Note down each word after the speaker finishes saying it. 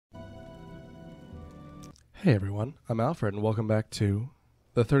Hey everyone, I'm Alfred and welcome back to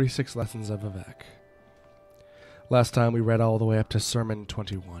the 36 Lessons of Vivec. Last time we read all the way up to Sermon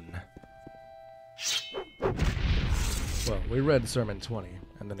 21. Well, we read Sermon 20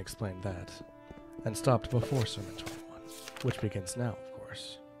 and then explained that, and stopped before Sermon 21, which begins now, of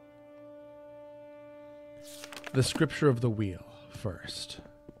course. The Scripture of the Wheel, first.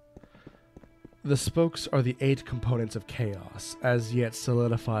 The spokes are the 8 components of chaos, as yet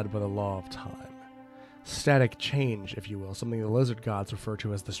solidified by the law of time. Static change, if you will, something the lizard gods refer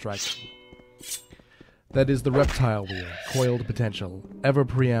to as the striking. That is the reptile wheel, coiled potential, ever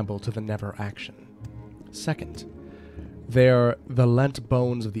preamble to the never action. Second, they are the lent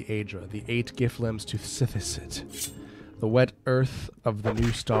bones of the Aedra, the 8 gift limbs to Sithisit, the wet earth of the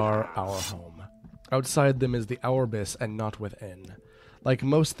new star, our home. Outside them is the Ourbis and not within. Like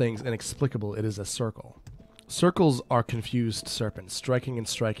most things inexplicable, it is a circle. Circles are confused serpents, striking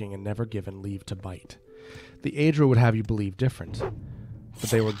and never given leave to bite. The Aedra would have you believe different, but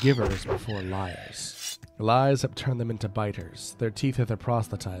they were givers before liars. Lies have turned them into biters, their teeth are their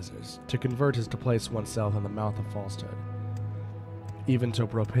proselytizers. To convert is to place oneself in the mouth of falsehood. Even to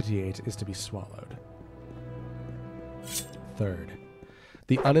propitiate is to be swallowed. Third,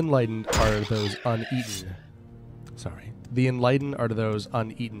 the unenlightened are those uneaten. The enlightened are those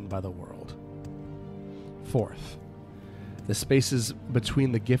uneaten by the world. Fourth, the spaces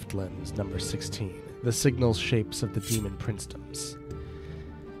between the gift limbs, number 16, the signal shapes of the demon princedoms.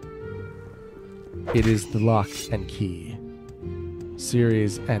 It is the lock and key,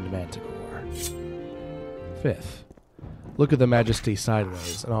 Ceres and Manticore. Fifth, look at the majesty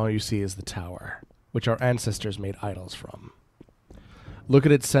sideways, and all you see is the tower, which our ancestors made idols from. Look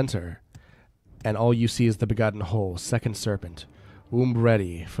at its center, and all you see is the begotten whole, second serpent, womb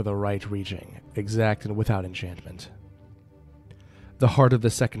ready for the right reaching, exact and without enchantment. The heart of the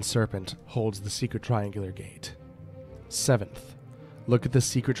second serpent holds the secret triangular gate. Seventh, look at the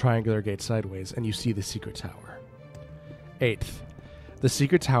secret triangular gate sideways, and you see the secret tower. Eighth, the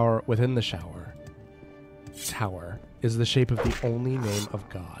secret tower within the tower is the shape of the only name of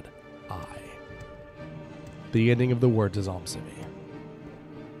God, I. The ending of the words is Almsivi.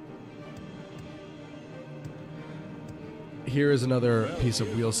 Here is another piece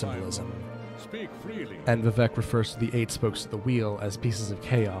of wheel symbolism. And Vivec refers to the 8 spokes of the wheel as pieces of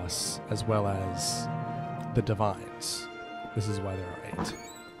chaos, as well as the divines. This is why there are 8.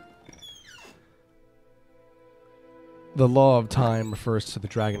 The law of time refers to the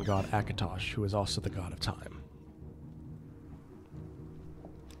dragon god Akatosh, who is also the god of time.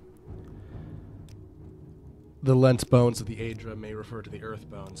 The lent bones of the Aedra may refer to the earth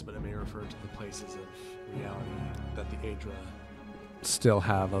bones, but it may refer to the places of reality that the Aedra still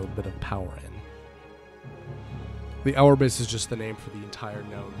have a bit of power in. The Ourbis is just the name for the entire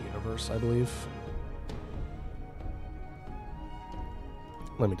known universe, I believe.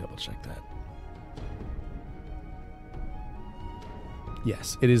 Let me double check that.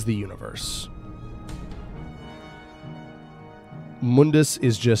 Yes, it is the universe. Mundus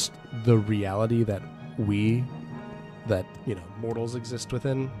is just the reality that mortals exist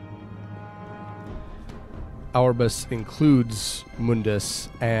within. Ourbis includes Mundus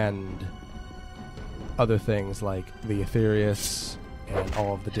and other things like the Aetherius and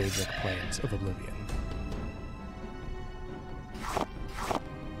all of the Daedric planes of Oblivion.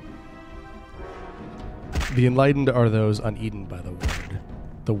 The enlightened are those uneaten by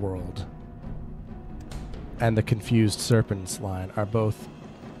the world. And the confused serpents line are both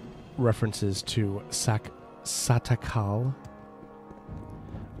references to Satakal,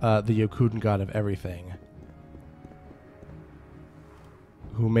 the Yokudan god of everything,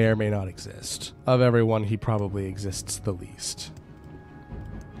 who may or may not exist. Of everyone, he probably exists the least.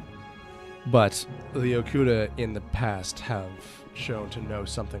 But the Yokuda in the past have shown to know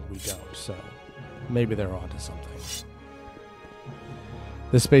something we don't, so maybe they're onto something.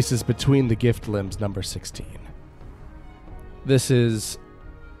 The spaces between the gift limbs, number 16. This is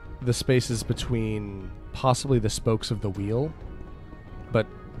the spaces between possibly the spokes of the wheel, but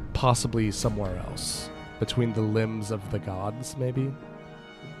possibly somewhere else. Between the limbs of the gods, maybe?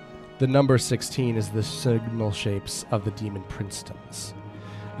 The number 16 is the signal shapes of the demon princedoms.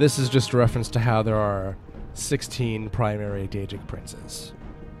 This is just a reference to how there are 16 primary Daedric princes.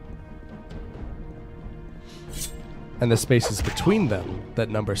 And the spaces between them, that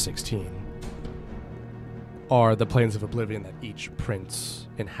number 16, are the planes of Oblivion that each prince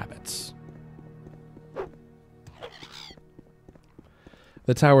inhabits.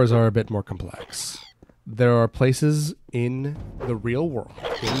 The towers are a bit more complex. There are places in the real world,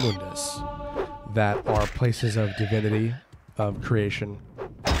 in Mundus, that are places of divinity, of creation,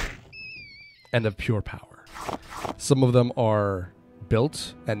 and of pure power. Some of them are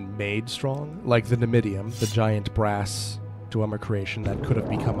built and made strong, like the Numidium, the giant brass Dwemer creation that could have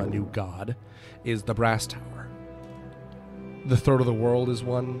become a new god, is the Brass Tower. The Throat of the World is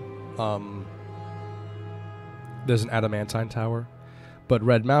one. There's an Adamantine Tower. But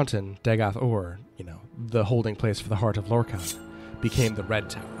Red Mountain, Dagoth Ur, the holding place for the Heart of Lorkhan, became the Red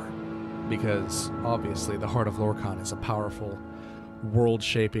Tower. Because, obviously, the Heart of Lorkhan is a powerful,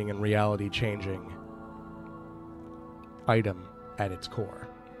 world-shaping and reality-changing item at its core.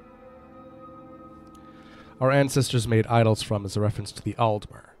 Our ancestors made idols from is a reference to the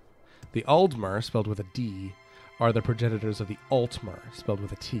Aldmer. The Aldmer, spelled with a D, are the progenitors of the Altmer, spelled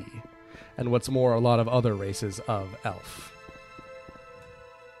with a T, and what's more, a lot of other races of elf.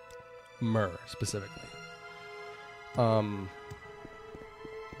 Mer, specifically.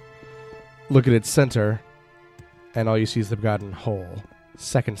 Look at its center, and all you see is the Begotten Whole.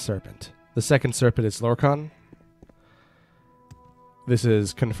 Second Serpent. The second serpent is Lorkhan. This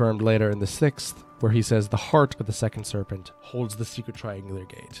is confirmed later in the 6th, where he says the heart of the second serpent holds the secret triangular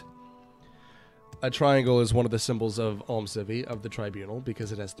gate. A triangle is one of the symbols of Almsivi, of the tribunal,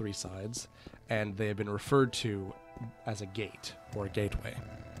 because it has 3 sides, and they have been referred to as a gate, or a gateway.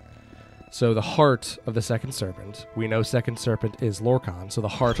 So the heart of the second serpent, we know second serpent is Lorkhan, so the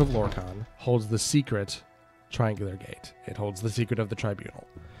heart of Lorkhan holds the secret triangular gate. It holds the secret of the tribunal.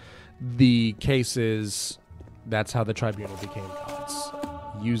 The case is, that's how the tribunal became gods,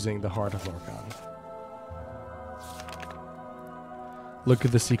 using the heart of Lorkhan. Look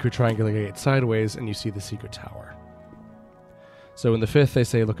at the secret triangular gate sideways, and you see the secret tower. So in the 5th, they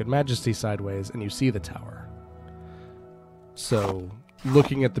say look at Majesty sideways, and you see the tower. So,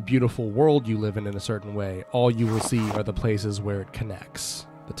 looking at the beautiful world you live in a certain way, all you will see are the places where it connects,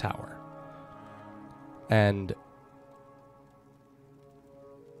 the tower. And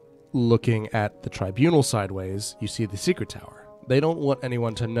looking at the tribunal sideways, you see the secret tower. They don't want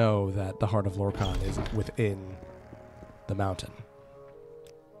anyone to know that the heart of Lorkhan is within the mountain.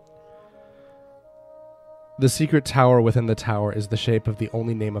 The secret tower within the tower is the shape of the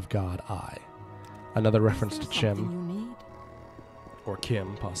only name of God, I. Another reference to Chim. Or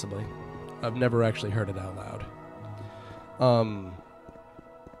Kim, possibly. I've never actually heard it out loud.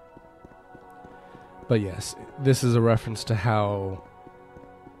 But yes, this is a reference to how,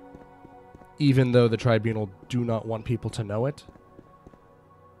 even though the tribunal do not want people to know it,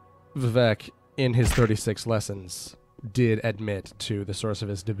 Vivec, in his 36 lessons, did admit to the source of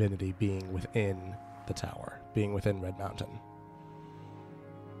his divinity being within the tower, being within Red Mountain.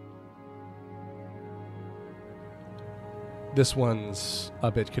 This one's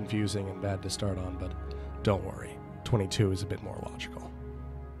a bit confusing and bad to start on, but don't worry. 22 is a bit more logical.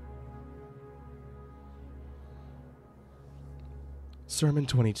 Sermon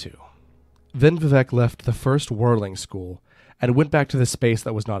 22. Then Vivec left the first whirling school and went back to the space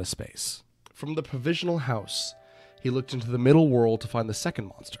that was not a space. From the provisional house, he looked into the middle world to find the second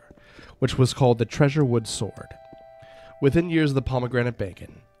monster, which was called the Treasurewood Sword. Within years of the pomegranate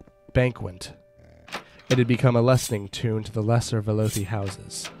banquet, it had become a lessening tune to the lesser Velothi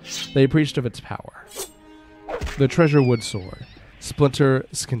houses. They preached of its power. The Treasurewood Sword, splinter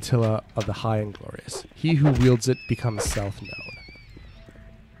scintilla of the high and glorious. He who wields it becomes self-known.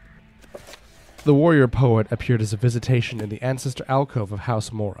 The warrior poet appeared as a visitation in the ancestor alcove of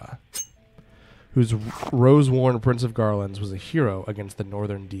House Mora, whose rose-worn Prince of Garlands was a hero against the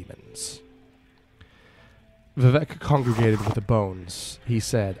northern demons. Vivec congregated with the bones. He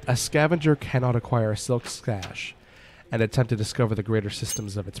said, "A scavenger cannot acquire a silk sash and attempt to discover the greater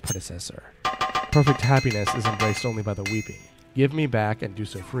systems of its predecessor. Perfect happiness is embraced only by the weeping. Give me back, and do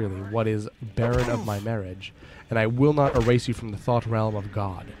so freely, what is barren of my marriage, and I will not erase you from the thought realm of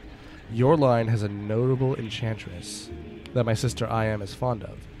God. Your line has a notable enchantress that my sister Iam is fond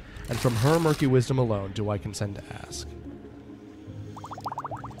of, and from her murky wisdom alone do I consent to ask."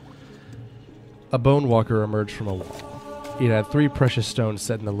 A bone walker emerged from a wall. It had 3 precious stones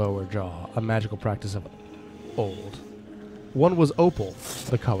set in the lower jaw, a magical practice of old. One was opal,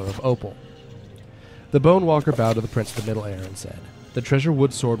 the color of opal. The bone walker bowed to the prince of the middle air and said, "The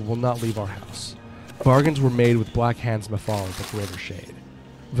Treasurewood Sword will not leave our house. Bargains were made with Black Hands Mafal at the greater shade."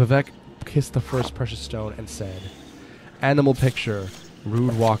 Vivec kissed the first precious stone and said, "Animal picture,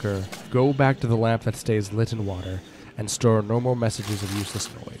 rude walker, go back to the lamp that stays lit in water, and store no more messages of useless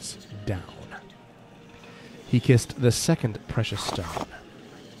noise. Down." He kissed the second precious stone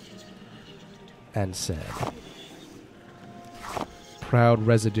and said, "Proud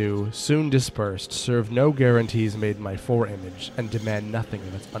residue, soon dispersed, serve no guarantees made in my foreimage, and demand nothing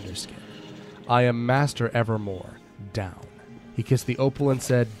of its underskin. I am master evermore. Down." He kissed the opal and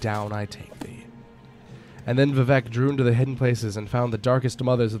said, "Down I take thee." And then Vivec drew into the hidden places and found the darkest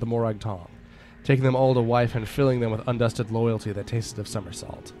mothers of the Morag Tong, taking them all to wife and filling them with undusted loyalty that tasted of summer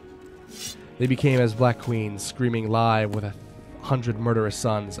salt. They became as black queens, screaming live with 100 murderous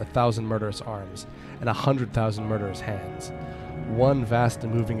sons, 1,000 murderous arms, and 100,000 murderous hands. One vast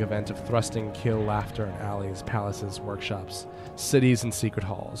and moving event of thrusting, kill, laughter in alleys, palaces, workshops, cities, and secret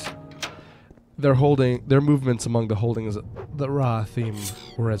halls. Their movements among the holdings the Ra theme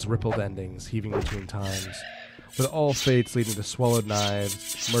were as rippled endings, heaving between times, with all fates leading to swallowed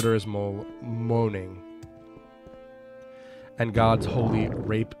knives, murderers moaning, and God's holy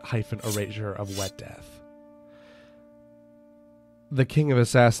rape-erasure of wet death. The King of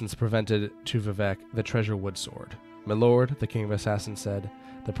Assassins prevented to Vivec the treasure wood sword. My lord, the King of Assassins said,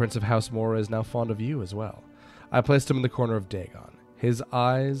 the Prince of House Mora is now fond of you as well. I placed him in the corner of Dagon. His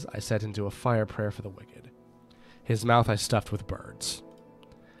eyes I set into a fire prayer for the wicked. His mouth I stuffed with birds.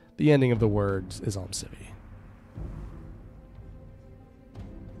 The ending of the words is Omsivi.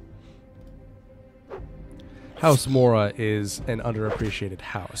 House Mora is an underappreciated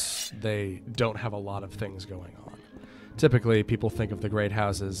house. They don't have a lot of things going on. Typically, people think of the great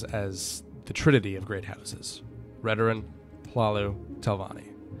houses as the trinity of great houses. Redoran, Hlalu,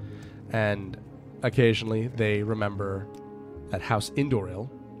 Telvanni. And occasionally they remember that House Indoril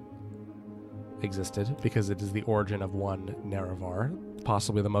existed because it is the origin of one Nerevar,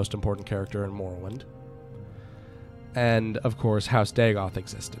 possibly the most important character in Morrowind. And, of course, House Dagoth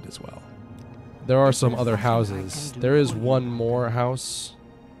existed as well. There are some other houses. There is one more house,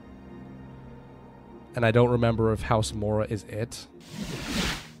 and I don't remember if House Mora is it.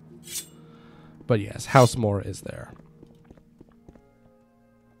 But yes, House Mora is there.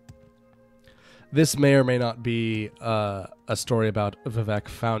 This may or may not be a story about Vivec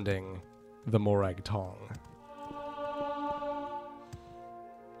founding the Morag Tong.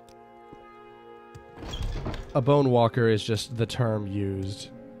 A Bone Walker is just the term used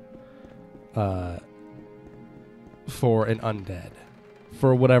for an undead.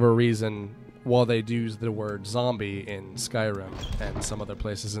 For whatever reason, while they use the word zombie in Skyrim and some other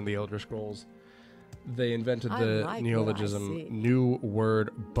places in the Elder Scrolls, they invented the neologism new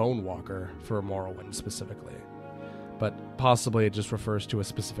word Bone Walker for Morrowind specifically. But possibly it just refers to a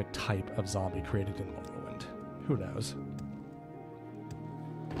specific type of zombie created in Morrowind. Who knows?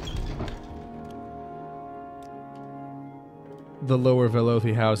 The lower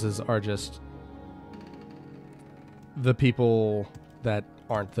Velothi houses are just the people that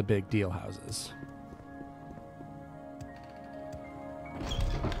aren't the big deal houses.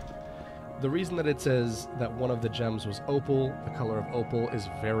 The reason that it says that one of the gems was opal, the color of opal, is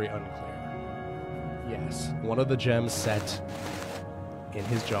very unclear. Yes, one of the gems set in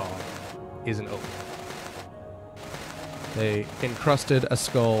his jaw is an opal. They encrusted a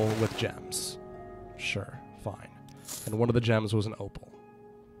skull with gems. Sure, fine. And one of the gems was an opal.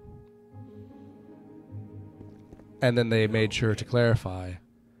 And then they made sure to clarify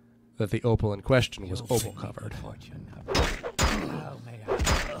that the opal in question was opal covered.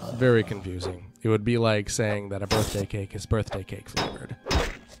 Very confusing. It would be like saying that a birthday cake is birthday cake flavored.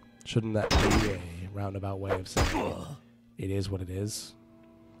 Shouldn't that be a roundabout way of saying it is what it is?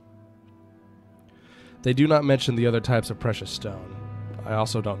 They do not mention the other types of precious stone. I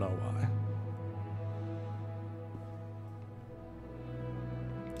also don't know why.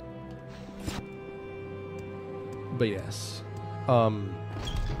 But yes,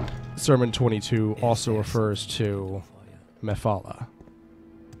 Sermon 22 also refers to Mephala.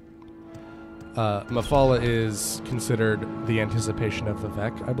 Mephala is considered the anticipation of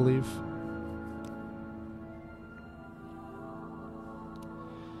Vivec, I believe.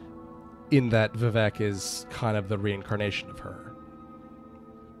 In that Vivec is kind of the reincarnation of her.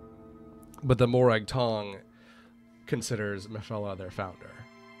 But the Morag Tong considers Mephala their founder.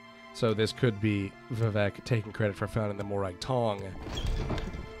 So this could be Vivec taking credit for founding the Morag Tong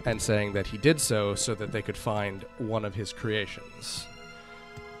and saying that he did so that they could find one of his creations,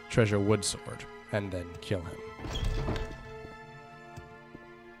 Treasure Wood Sword, and then kill him.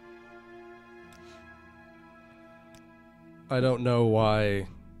 I don't know why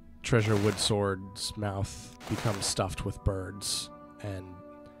Treasure Wood Sword's mouth becomes stuffed with birds, and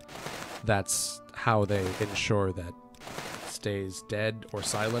that's how they ensure that stays dead or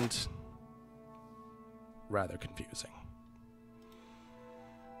silent. Rather confusing.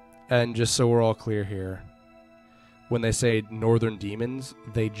 And just so we're all clear here, when they say northern demons,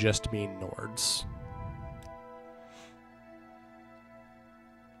 they just mean Nords.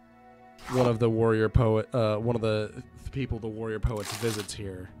 One of the warrior poet, one of the people the warrior poets visits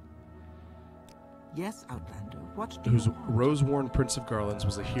here Yes, Outlander. What do whose you want? rose-worn Prince of Garlands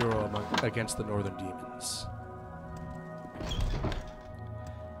was a hero against the northern demons.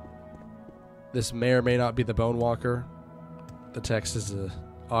 This may or may not be the Bone Walker. The text is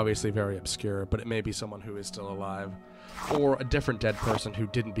obviously very obscure, but it may be someone who is still alive, or a different dead person who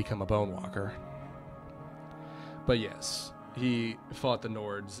didn't become a Bone Walker. But yes, he fought the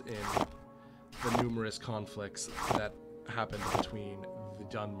Nords in the numerous conflicts that happened between the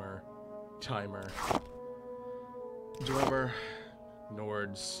Dunmer, Timer, Dwemer,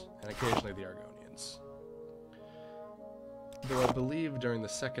 Nords, and occasionally the Argonians. Though I believe during the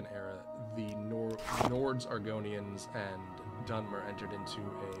Second Era, the Nords, Argonians, and Dunmer entered into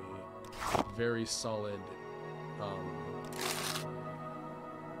a very solid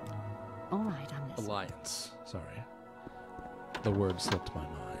All right, I'm listening. alliance. Sorry. The word slipped my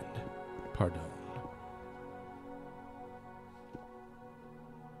mind. Pardon.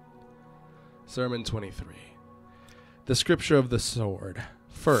 Sermon 23. The Scripture of the Sword.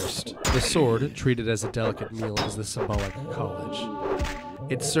 First, the sword, treated as a delicate meal, is the symbolic college.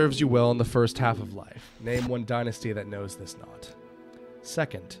 It serves you well in the first half of life. Name one dynasty that knows this not.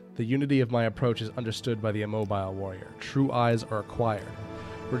 Second, the unity of my approach is understood by the immobile warrior. True eyes are acquired.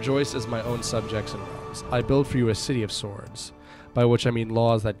 Rejoice as my own subjects and realms. I build for you a city of swords, by which I mean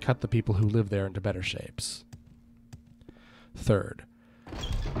laws that cut the people who live there into better shapes. Third,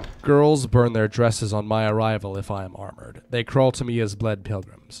 girls burn their dresses on my arrival if I am armored. They crawl to me as bled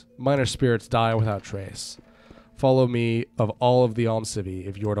pilgrims. Minor spirits die without trace. Follow me of all of the Almcivi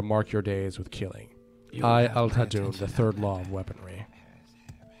if you are to mark your days with killing. I, Al-Tadun, the third law of weaponry.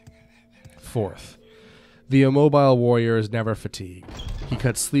 Fourth, the immobile warrior is never fatigued. He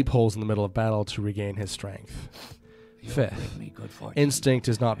cuts sleep holes in the middle of battle to regain his strength. Fifth, instinct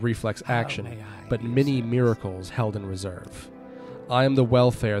is not reflex action, but many miracles held in reserve. I am the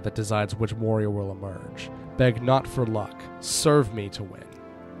welfare that decides which warrior will emerge. Beg not for luck. Serve me to win.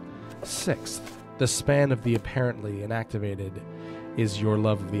 Sixth, the span of the apparently inactivated is your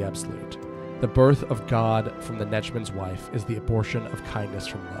love of the absolute. The birth of God from the Netchman's wife is the abortion of kindness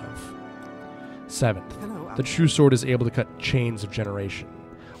from love. Seventh, the true sword is able to cut chains of generation,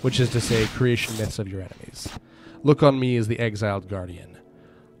 which is to say creation myths of your enemies. Look on me as the exiled guardian.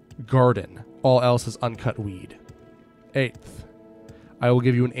 Garden, all else is uncut weed. Eighth, I will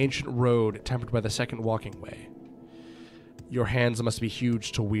give you an ancient road tempered by the second walking way. Your hands must be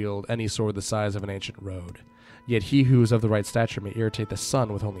huge to wield any sword the size of an ancient road. Yet he who is of the right stature may irritate the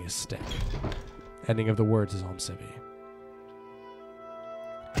sun with only a stick. Ending of the words is Almcivi.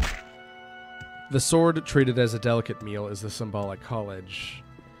 The sword, treated as a delicate meal, is the symbolic college.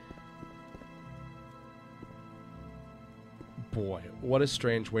 Boy, what a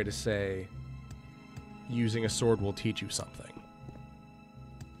strange way to say using a sword will teach you something.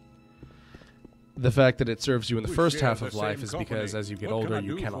 The fact that it serves you in the first half of life is because as you get older,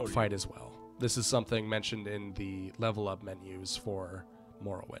 you cannot fight as well. This is something mentioned in the level up menus for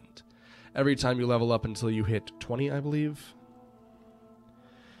Morrowind. Every time you level up until you hit 20, I believe,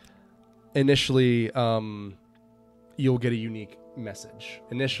 initially, you'll get a unique message.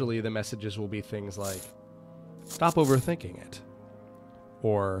 Initially, the messages will be things like, stop overthinking it,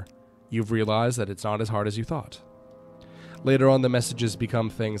 or you've realized that it's not as hard as you thought. Later on, the messages become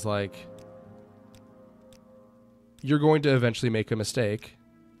things like, you're going to eventually make a mistake,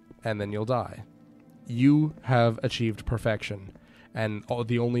 and then you'll die. You have achieved perfection, and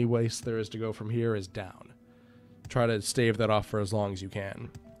the only place there is to go from here is down. Try to stave that off for as long as you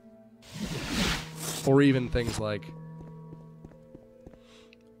can. Or even things like,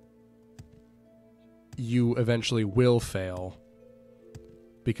 you eventually will fail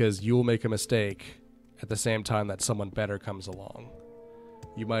because you'll make a mistake at the same time that someone better comes along.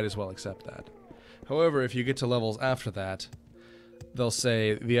 You might as well accept that. However, if you get to levels after that, they'll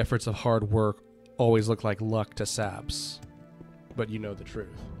say the efforts of hard work always look like luck to saps, but you know the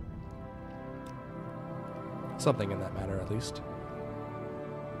truth. Something in that matter, at least.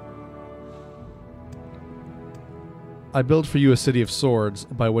 I build for you a city of swords,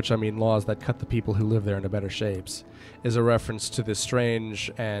 by which I mean laws that cut the people who live there into better shapes, is a reference to the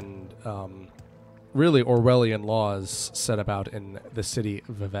strange and really Orwellian laws set about in the city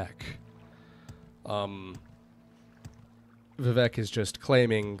of Vivec. Vivec is just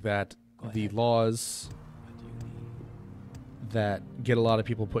claiming that the laws that get a lot of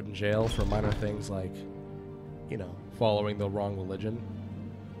people put in jail for minor things like, you know, following the wrong religion,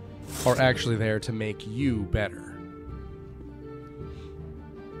 are actually there to make you better.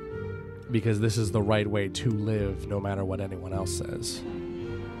 Because this is the right way to live, no matter what anyone else says.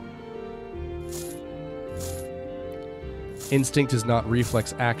 Instinct is not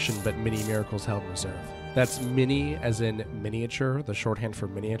reflex action, but many miracles held in reserve. That's mini as in miniature, the shorthand for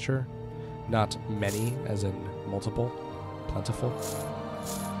miniature, not many as in multiple, plentiful.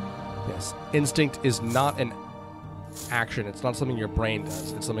 Yes, instinct is not an action. It's not something your brain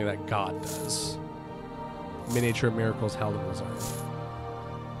does. It's something that God does. Miniature miracles held in reserve.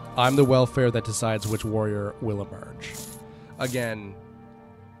 I'm the welfare that decides which warrior will emerge. Again,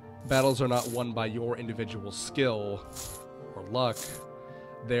 battles are not won by your individual skill or luck.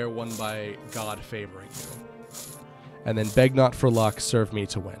 They're won by God favoring you. And then beg not for luck, serve me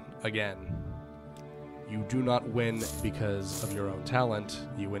to win. Again, you do not win because of your own talent.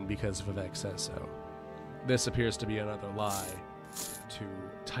 You win because Vivec says so. This appears to be another lie to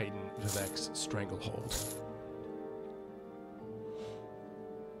tighten Vivec's stranglehold.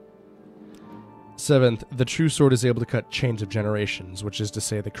 7th, the true sword is able to cut chains of generations, which is to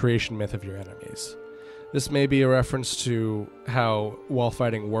say the creation myth of your enemies. This may be a reference to how, while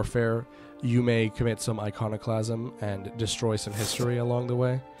fighting warfare, you may commit some iconoclasm and destroy some history along the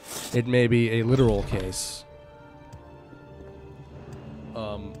way. It may be a literal case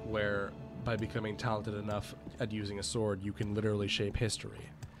where, by becoming talented enough at using a sword, you can literally shape history.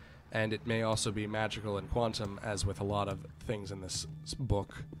 And it may also be magical and quantum, as with a lot of things in this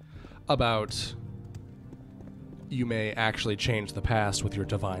book, about you may actually change the past with your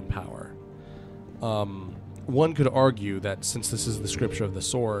divine power. One could argue that since this is the scripture of the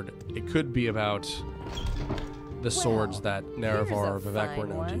sword, it could be about the swords that Nerevar or Vivec were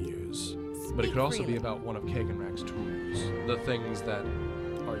known to use. But it could also be about one of Kaganrak's tools, the things that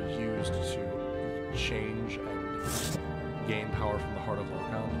are used to change and gain power from the heart of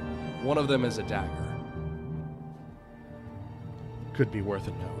Lorkhan. One of them is a dagger. Could be worth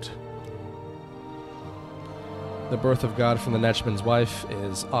a note. The birth of God from the Netchman's wife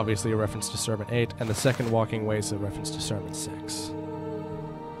is obviously a reference to Sermon 8, and the second walking way is a reference to Sermon 6.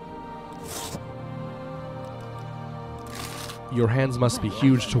 Your hands must be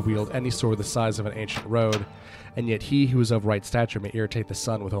huge to wield any sword the size of an ancient road, and yet he who is of right stature may irritate the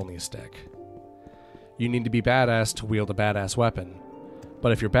sun with only a stick. You need to be badass to wield a badass weapon,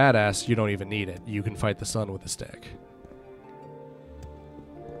 but if you're badass, you don't even need it. You can fight the sun with a stick.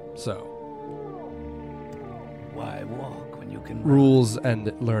 So, why walk when you can rules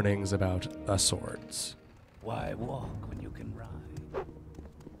and learnings about swords. Why walk when you can ride?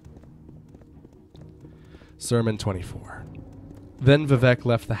 Sermon 24. Then Vivec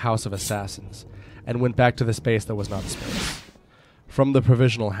left the house of assassins and went back to the space that was not space. From the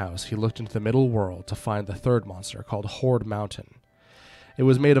provisional house, he looked into the middle world to find the third monster called Horde Mountain. It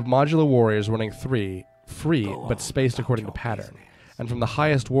was made of modular warriors running free but spaced according to pattern. And from the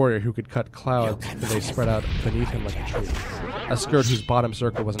highest warrior who could cut clouds, they spread out beneath him like a tree, a skirt whose bottom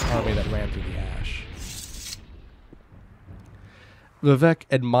circle was an army that ran through the ash. Vivec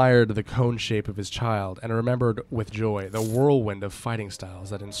admired the cone shape of his child and remembered with joy the whirlwind of fighting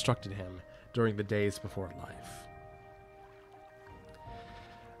styles that instructed him during the days before life.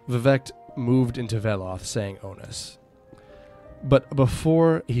 Vivec moved into Veloth, saying Onus. But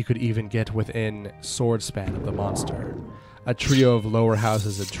before he could even get within sword span of the monster, a trio of lower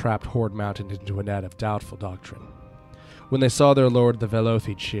houses had trapped Horde Mountain into a net of doubtful doctrine. When they saw their lord, the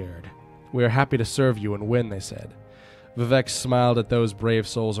Velothi cheered. "We are happy to serve you and win," they said. Vivec smiled at those brave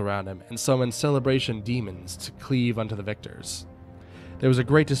souls around him and summoned celebration demons to cleave unto the victors. There was a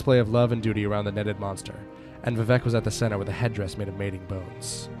great display of love and duty around the netted monster, and Vivec was at the center with a headdress made of mating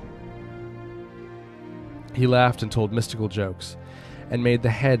bones. He laughed and told mystical jokes, and made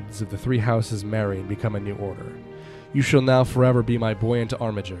the heads of the three houses merry and become a new order. "You shall now forever be my buoyant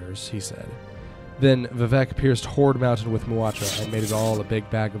armigers," he said. Then Vivec pierced Horde Mountain with Muatra and made it all a big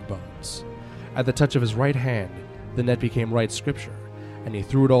bag of bones. At the touch of his right hand, the net became right scripture, and he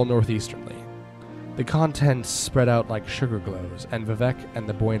threw it all northeasternly. The contents spread out like sugar glows, and Vivec and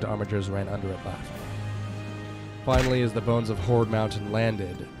the buoyant armigers ran under it laughing. Finally, as the bones of Horde Mountain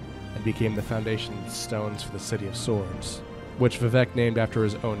landed and became the foundation stones for the City of Swords, which Vivec named after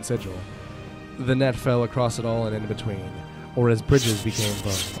his own sigil, the net fell across it all and in between, or as bridges became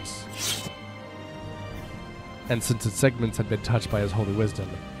bones. And since its segments had been touched by his holy wisdom,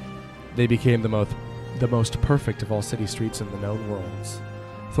 they became the most perfect of all city streets in the known worlds.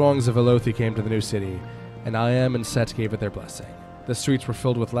 Throngs of Velothi came to the new city, and Iam and Set gave it their blessing. The streets were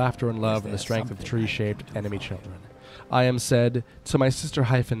filled with laughter and love and the strength of tree-shaped enemy children. Iam said, "To my sister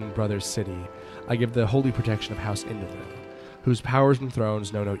Hyphen brother's city, I give the holy protection of House Indolin, whose powers and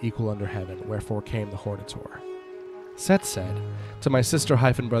thrones know no equal under heaven, wherefore came the Hordator." Set said, "To my sister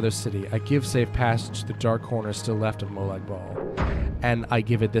Hyphen brother's city, I give safe passage to the dark corners still left of Molag Bal, and I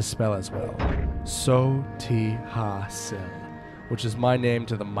give it this spell as well. So Ti Ha Sim. which is my name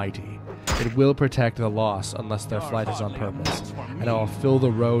to the mighty. It will protect the lost unless their flight is on purpose, and I will fill the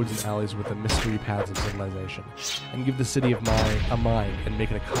roads and alleys with the mystery paths of civilization, and give the city of mine a mind and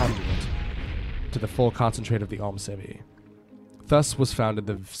make it a conduit to the full concentrate of the Alm City. Thus was founded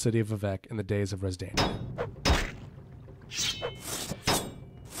the city of Vivec in the days of Resdania.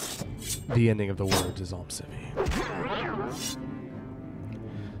 The ending of the words is Alm City.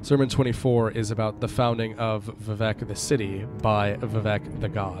 Sermon 24 is about the founding of Vivec the city by Vivec the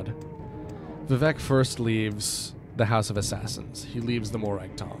god. Vivec first leaves the House of Assassins. He leaves the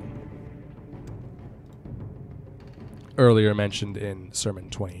Moragtong. Earlier mentioned in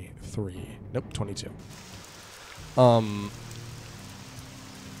Sermon 23. Nope, 22.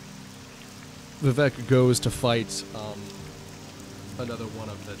 Vivec goes to fight another one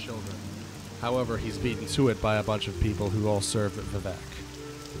of the children. However, he's beaten to it by a bunch of people who all serve Vivec.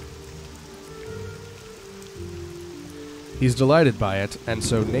 He's delighted by it, and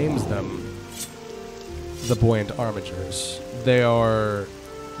so names them the Buoyant Armigers. They are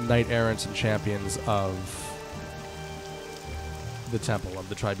knight-errants and champions of the temple, of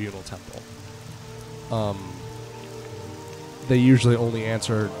the Tribunal Temple. They usually only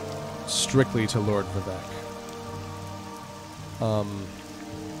answer strictly to Lord Vivec.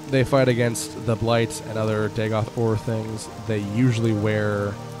 They fight against the Blight and other Dagoth Ur things. They usually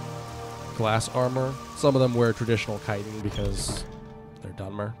wear glass armor. Some of them wear traditional chitin because they're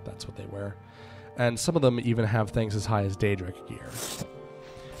Dunmer. That's what they wear. And some of them even have things as high as Daedric gear.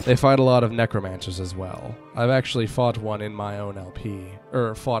 They fight a lot of necromancers as well. I've actually fought one in my own LP,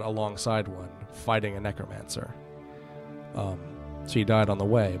 or fought alongside one, fighting a necromancer. She died on the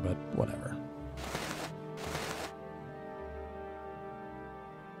way, but whatever.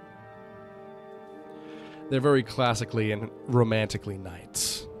 They're very classically and romantically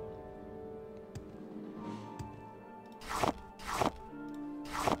knights.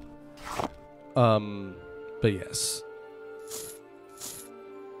 But yes.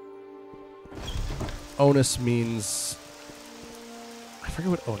 Onus means... I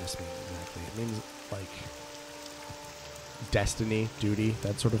forget what onus means exactly. It means, like, destiny, duty,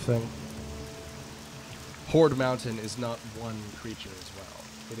 that sort of thing. Horde Mountain is not one creature as well.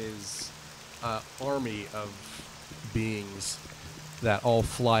 It is an army of beings that all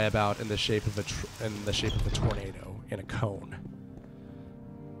fly about in the shape of a tornado in a cone.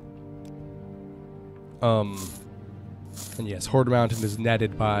 And yes, Horde Mountain is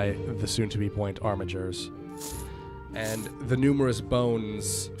netted by the soon-to-be Buoyant Armigers. And the numerous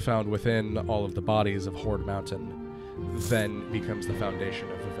bones found within all of the bodies of Horde Mountain then becomes the foundation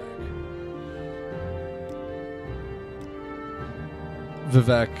of Vivec.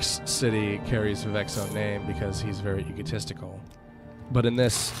 Vivec's city carries Vivec's own name because he's very egotistical. But in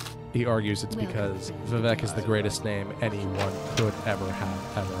this, he argues it's because Vivec is the greatest name anyone could ever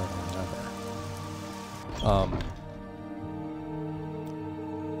have, ever.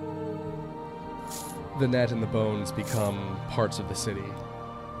 The net and the bones become parts of the city,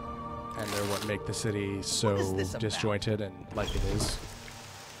 and they're what make the city so disjointed and like it is.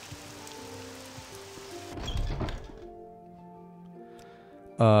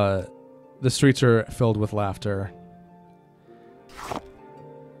 The streets are filled with laughter,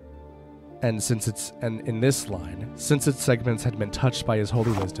 and in this line, since its segments had been touched by his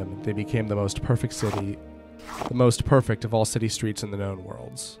holy wisdom, they became the most perfect city, the most perfect of all city streets in the known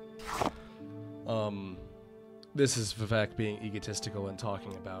worlds. This is Vivec being egotistical and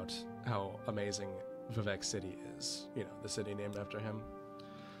talking about how amazing Vivec City is. You know, the city named after him.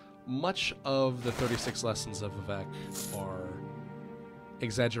 Much of the 36 lessons of Vivec are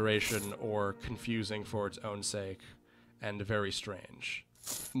exaggeration or confusing for its own sake and very strange.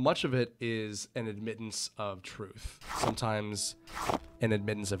 Much of it is an admittance of truth, sometimes an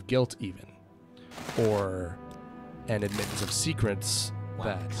admittance of guilt even, or an admittance of secrets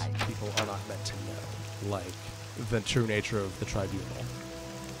that people are not meant to know, like the true nature of the tribunal,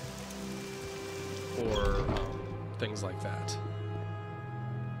 or things like that.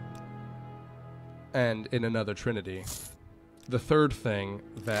 And in another trinity, the third thing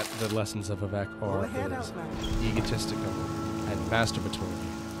that the lessons of Vivec are is egotistical and masturbatory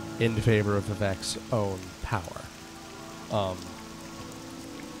in favor of Vivec's own power.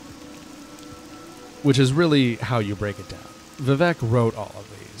 Which is really how you break it down. Vivec wrote all of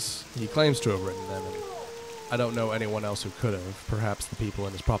these. He claims to have written them, and I don't know anyone else who could have. Perhaps the people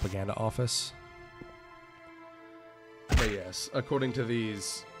in his propaganda office. But yes, according to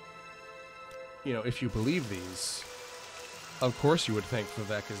these, you know, if you believe these, of course you would think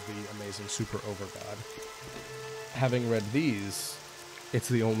Vivec is the amazing super overgod. Having read these, it's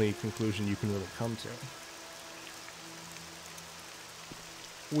the only conclusion you can really come to.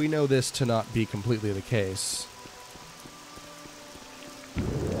 we know this to not be completely the case.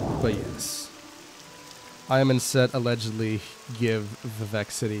 But yes. Iam and Set allegedly give Vivec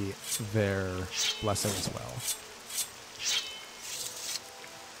City their blessing as well.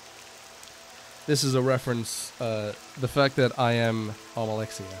 This is a reference, the fact that Iam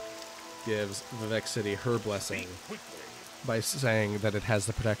Almalexia gives Vivec City her blessing by saying that it has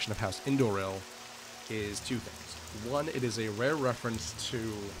the protection of House Indoril is two things. One, it is a rare reference to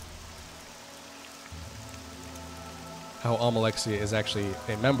how Almalexia is actually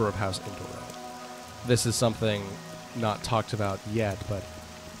a member of House Indoril. This is something not talked about yet, but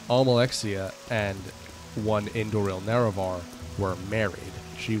Almalexia and one Indoril Nerevar were married.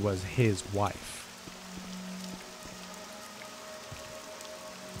 She was his wife.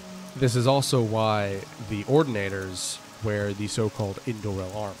 This is also why the Ordinators wear the so-called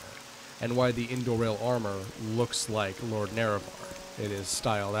Indoril armor, and why the Indoril armor looks like Lord Nerevar. It is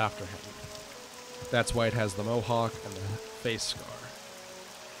styled after him. That's why it has the mohawk and the face scar,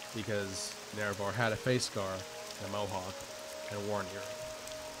 because Nerevar had a face scar and a mohawk and wore an earring.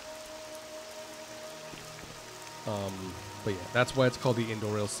 But yeah, that's why it's called the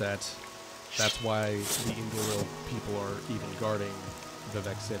Indoril set. That's why the Indoril people are even guarding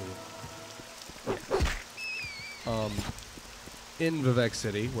Vivec City. Yes. In Vivec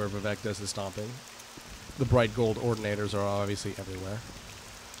City, where Vivec does his stomping, the bright gold Ordinators are obviously everywhere.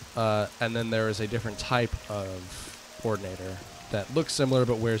 And then there is a different type of Ordinator that looks similar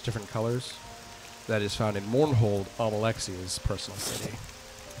but wears different colors. That is found in Mournhold, Almalexia's personal city.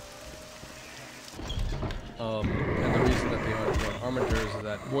 And the reason that they are Void Armigers is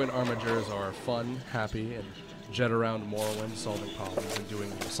that Void Armigers are fun, happy, and jet around Morrowind solving problems and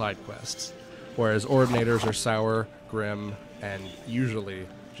doing side quests. Whereas Ordinators are sour, grim, and usually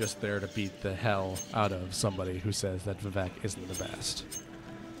just there to beat the hell out of somebody who says that Vivec isn't the best.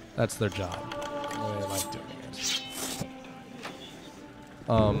 That's their job. They like doing it.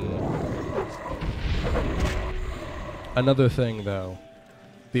 Another thing, though,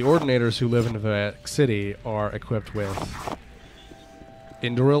 the Ordinators who live in Vivec City are equipped with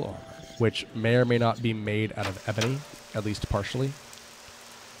Indoril armor, which may or may not be made out of ebony, at least partially,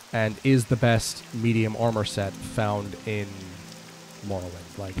 and is the best medium armor set found in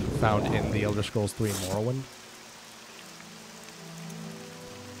Morrowind, like found in the Elder Scrolls 3 Morrowind.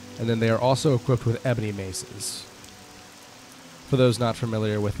 And then they are also equipped with ebony maces. For those not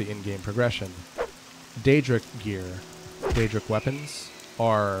familiar with the in-game progression, Daedric gear, Daedric weapons,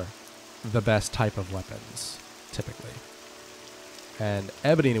 are the best type of weapons, typically. And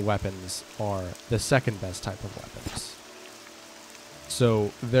ebony weapons are the second best type of weapons.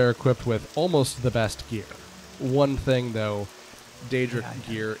 So they're equipped with almost the best gear. One thing, though, Daedric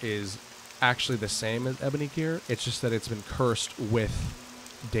gear is actually the same as ebony gear. It's just that it's been cursed with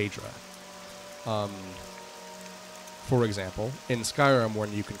Daedra. For example, in Skyrim,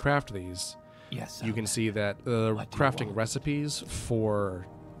 when you can craft these, you can see that the crafting recipes for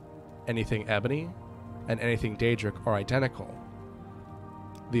anything ebony and anything Daedric are identical.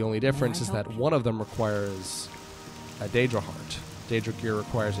 The only difference is that one of them requires a Daedra heart. Daedric gear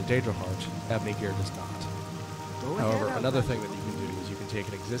requires a Daedra heart. Ebony gear does not. However, another thing that you can do is you can take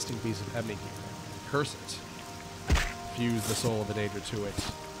an existing piece of ebony gear and curse it, fuse the soul of the Daedra to it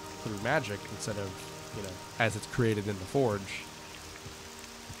through magic instead of, you know, as it's created in the forge,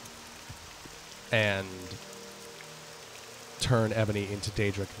 and turn ebony into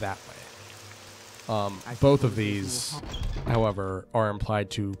Daedric that way. Both of these, however, are implied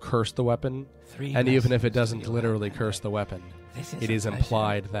to curse the weapon, and even if it doesn't literally curse the weapon, it is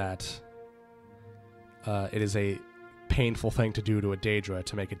implied that it is a painful thing to do to a Daedra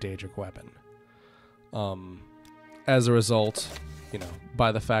to make a Daedric weapon. As a result, you know,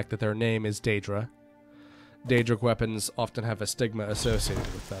 by the fact that their name is Daedra, Daedric weapons often have a stigma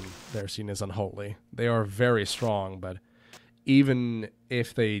associated with them. They're seen as unholy. They are very strong, but even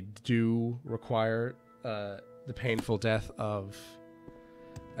if they do require the painful death of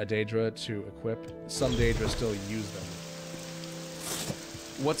a Daedra to equip, some Daedra still use them.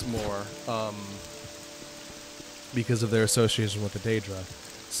 What's more, because of their association with the Daedra,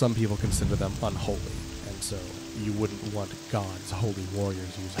 some people consider them unholy, and so you wouldn't want God's holy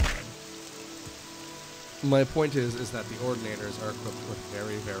warriors using them. My point is that the Ordinators are equipped with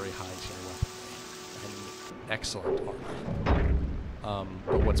very, very high tier weaponry and excellent armor.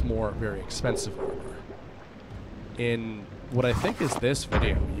 But what's more, very expensive armor. In what I think is this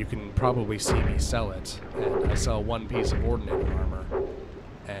video, you can probably see me sell it, and I sell one piece of Ordinator armor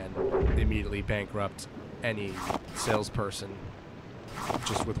and immediately bankrupt any salesperson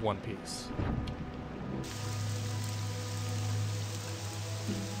just with one piece.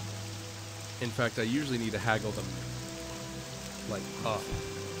 In fact, I usually need to haggle them, like, up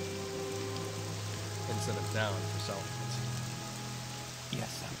instead of down for settlements.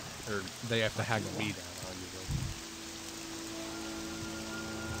 Yes, Emperor. Or they have to haggle me down, arguably.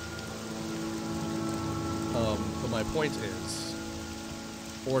 But my point is,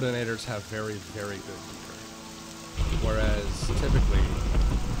 ordinators have very, very good gear. Whereas, typically,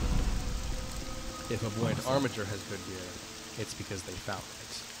 if a buoyant armature has good gear, it's because they found it.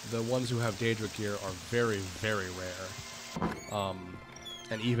 The ones who have Daedric gear are very, very rare.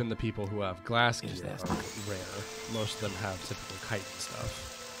 And even the people who have glass gear are rare. Most of them have typical kite and stuff.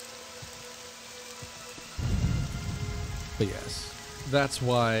 But yes, that's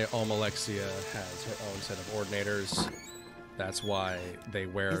why Almalexia has her own set of ordinators. That's why they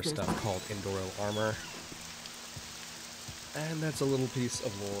wear stuff called Indoril armor. And that's a little piece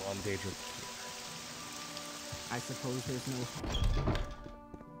of lore on Daedric gear. I suppose there's no hope.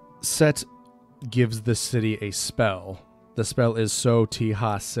 Set gives the city a spell. The spell is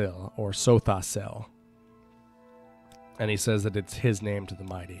So-Ti-Ha-Sil, or Sotha-Sil. And he says that it's his name to the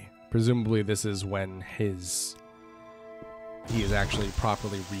mighty. Presumably this is when he is actually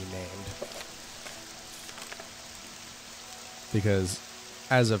properly renamed. Because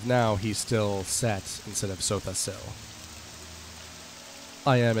as of now, he's still Set instead of Sotha-Sil.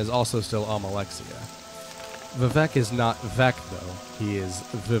 I am is also still Almalexia. Vivec is not Vec, though. He is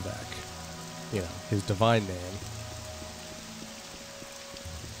Vivec. You know, his divine name.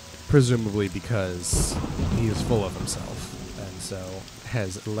 Presumably because he is full of himself, and so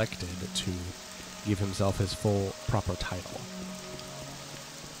has elected to give himself his full, proper title.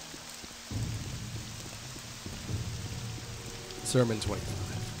 Sermon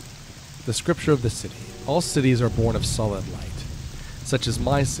 25. The scripture of the city. All cities are born of solid light, such as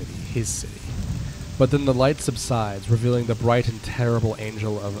my city, his city. But then the light subsides, revealing the bright and terrible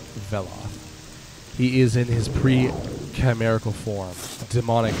angel of Veloth. He is in his pre-chimerical form,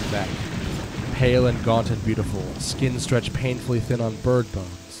 demonic Vec, pale and gaunt and beautiful, skin stretched painfully thin on bird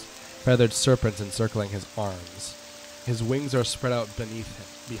bones, feathered serpents encircling his arms. His wings are spread out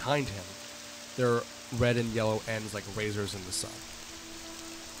behind him, their red and yellow ends like razors in the sun.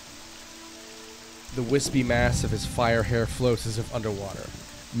 The wispy mass of his fire hair floats as if underwater,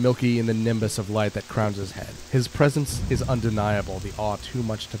 milky in the nimbus of light that crowns his head. His presence is undeniable, the awe too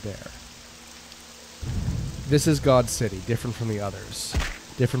much to bear. This is God's city, different from the others.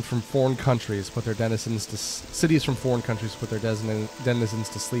 Different from foreign countries, put their denizens to cities from foreign countries put their denizens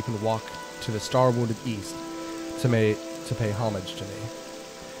to sleep and walk to the star-wounded east to pay homage to me.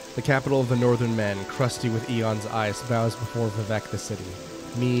 The capital of the northern men, crusty with eon's ice, bows before Vivec the city.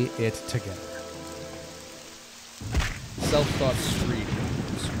 Me, it, together. Self-thought stream,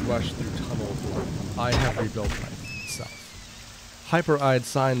 rush through tunnel of life. I have rebuilt myself. Hyper-eyed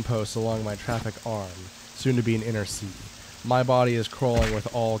signposts along my traffic arm, soon to be an inner sea. My body is crawling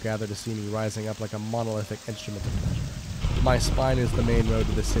with all gathered to see me rising up like a monolithic instrument of pleasure. My spine is the main road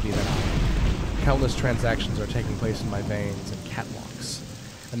to the city that I am. Countless transactions are taking place in my veins and catwalks,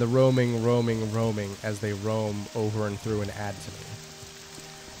 and the roaming as they roam over and through and add to me.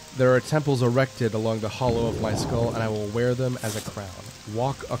 There are temples erected along the hollow of my skull, and I will wear them as a crown,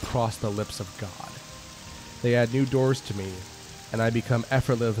 walk across the lips of God. They add new doors to me, and I become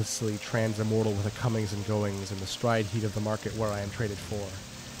effortlessly trans-immortal with the comings and goings in the stride heat of the market where I am traded for.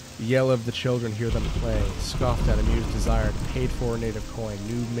 The yell of the children hear them play, scoffed at, amused, desired, paid for a native coin,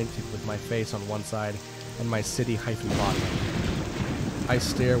 new minted with my face on one side and my city-body. I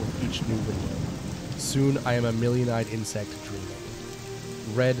stare with each new window. Soon I am a million-eyed insect dreaming.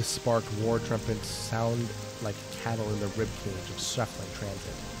 Red sparked war trumpets sound like cattle in the ribcage of shuffling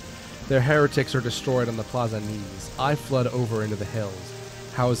transit. Their heretics are destroyed on the plaza knees. I flood over into the hills,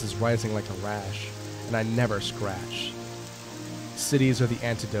 houses rising like a rash, and I never scratch. Cities are the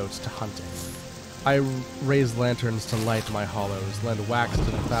antidotes to hunting. I raise lanterns to light my hollows, lend wax to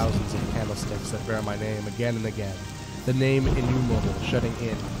the thousands of candlesticks that bear my name again and again. The name innumerable shutting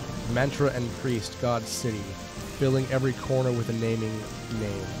in, mantra and priest, God's city, filling every corner with a naming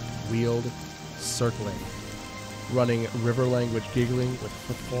name, wheeled, circling, running river language giggling with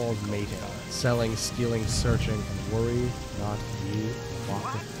footfalls mating, selling, stealing, searching, and worry not ye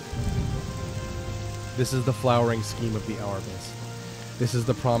walk with me. This is the flowering scheme of the Aurbis. This is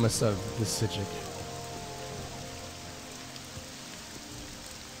the promise of the Sijic.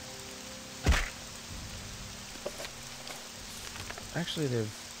 Actually,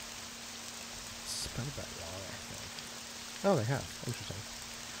 they've spelled that wrong, I think. Oh, they have. Interesting.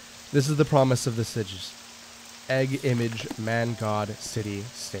 This is the promise of the Sijic. Egg, image, man, god, city,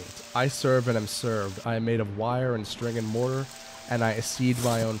 state. I serve and am served. I am made of wire and string and mortar. and I accede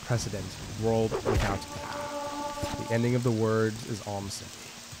my own precedent, world without end. The ending of the words is Alm City.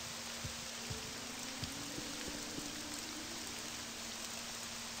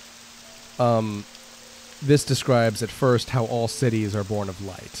 This describes at first how all cities are born of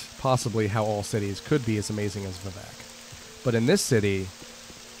light, possibly how all cities could be as amazing as Vivec. But in this city,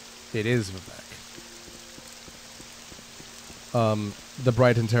 it is Vivec. The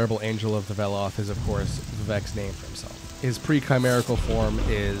bright and terrible angel of the Veloth is, of course, Vivec's name for himself. His pre-chimerical form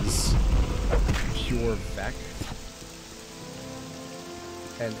is pure Vec,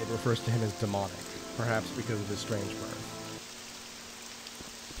 and it refers to him as demonic, perhaps because of his strange birth.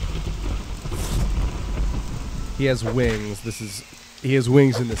 He has wings. He has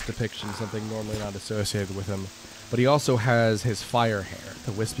wings in this depiction, something normally not associated with him. But he also has his fire hair.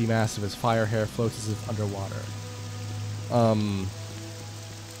 The wispy mass of his fire hair floats as if underwater.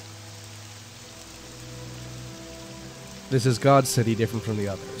 This is God's city, different from the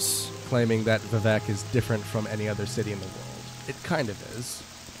others, claiming that Vivec is different from any other city in the world. It kind of is.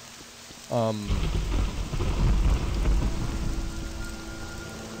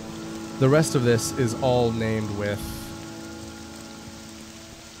 The rest of this is all named with...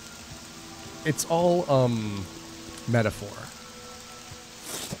 It's all, metaphor.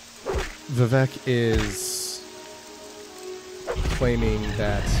 Vivec is claiming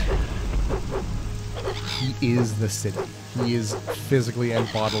that he is the city. He is physically and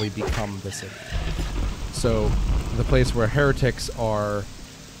bodily become the city. So, the place where heretics are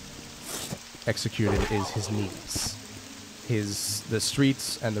executed is his knees. The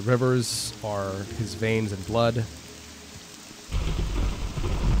streets and the rivers are his veins and blood.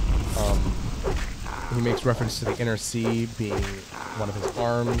 He makes reference to the inner sea being one of his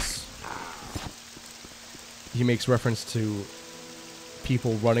arms. He makes reference to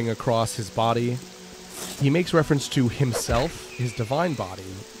people running across his body. He makes reference to himself, his divine body,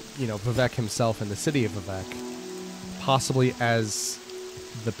 Vivec himself in the city of Vivec, possibly as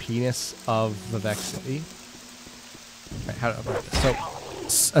the penis of Vivec City. How do I write this?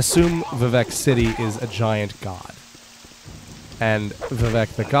 So, assume Vivec City is a giant god. And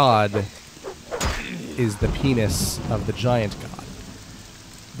Vivec the god is the penis of the giant god.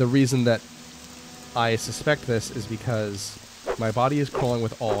 The reason that I suspect this is because my body is crawling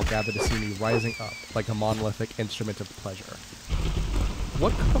with all gathered to see me rising up like a monolithic instrument of pleasure.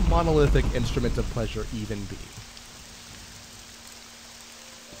 What could a monolithic instrument of pleasure even be?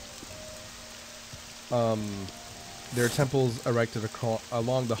 There are temples erected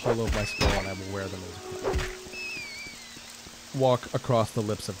along the hollow of my skull, and I will wear them as a crown. Walk across the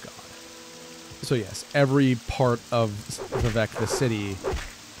lips of God. So yes, every part of Vivec the city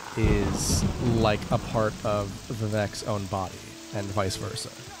is like a part of Vivec's own body, and vice versa.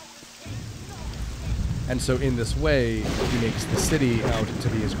 And so in this way, he makes the city out to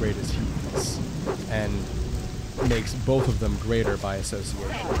be as great as he is, and makes both of them greater by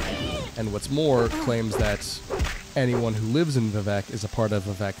association. And what's more, claims that anyone who lives in Vivec is a part of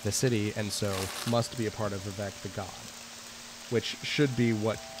Vivec the city, and so must be a part of Vivec the god, which should be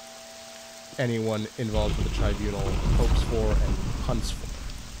what anyone involved with the tribunal hopes for and hunts for.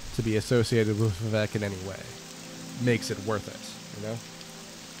 To be associated with Vivec in any way makes it worth it,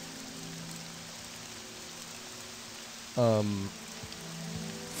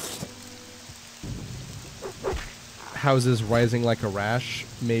 Houses rising like a rash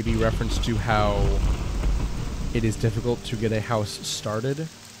may be reference to how it is difficult to get a house started,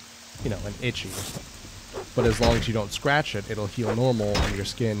 and itchy. But as long as you don't scratch it, it'll heal normal and your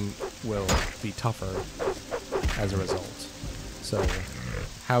skin will be tougher as a result. So,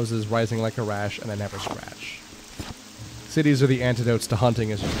 houses rising like a rash and I never scratch. Cities are the antidotes to hunting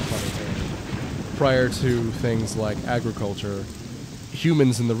is just a funny thing. Prior to things like agriculture,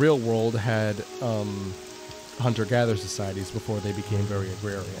 humans in the real world had hunter-gatherer societies before they became very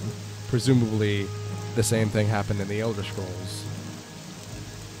agrarian. Presumably, the same thing happened in the Elder Scrolls.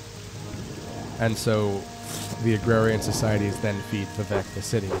 And so, the agrarian societies then feed Vivec the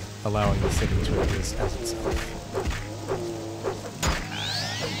city, allowing the city to exist as itself.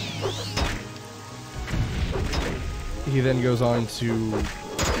 He then goes on to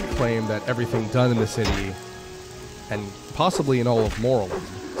claim that everything done in the city, and possibly in all of Morrowind,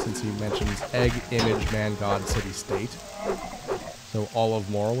 since he mentions egg, image, man, god, city, state. So all of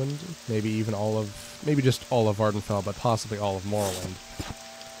Morrowind, maybe just all of Vardenfell, but possibly all of Morrowind.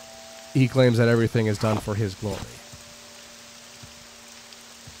 He claims that everything is done for his glory.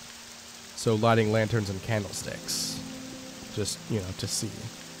 So lighting lanterns and candlesticks, just, to see.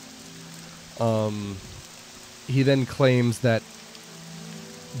 He then claims that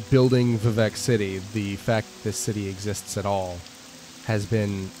building Vivec City, the fact this city exists at all, has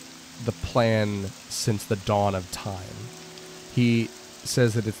been the plan since the dawn of time. He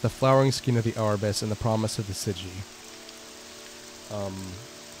says that it's the flowering skin of the Arbus and the promise of the Sigi.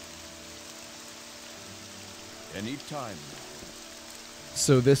 Any time.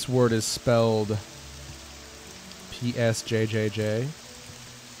 So this word is spelled PSJJJ.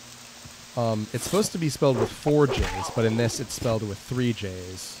 It's supposed to be spelled with 4 J's, but in this it's spelled with 3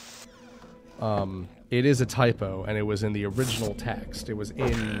 J's. It is a typo, and it was in the original text. It was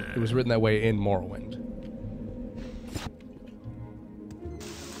written that way in Morrowind.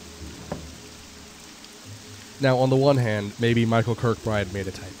 Now, on the one hand, maybe Michael Kirkbride made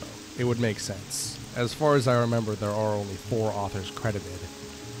a typo. It would make sense. As far as I remember, there are only 4 authors credited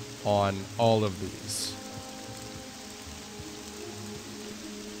on all of these.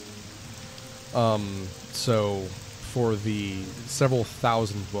 So, for the several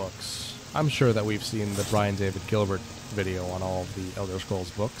thousand books, I'm sure that we've seen the Brian David Gilbert video on all of the Elder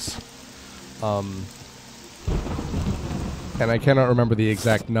Scrolls books. And I cannot remember the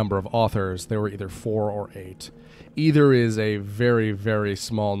exact number of authors. There were either 4 or 8. Either is a very, very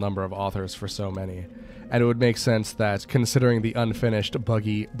small number of authors for so many. And it would make sense that, considering the unfinished,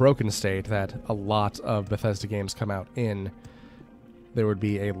 buggy, broken state that a lot of Bethesda games come out in, there would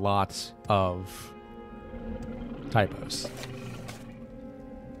be a lot of typos.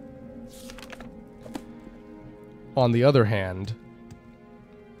 On the other hand,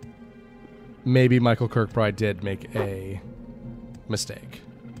 maybe Michael Kirkbride did make a mistake.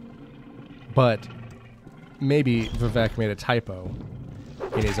 But maybe Vivec made a typo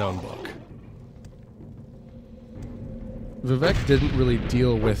in his own book. Vivec didn't really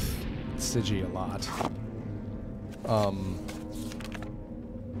deal with Sigi a lot.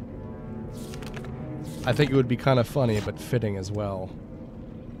 I think it would be kind of funny, but fitting as well.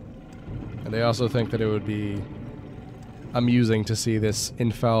 And they also think that it would be amusing to see this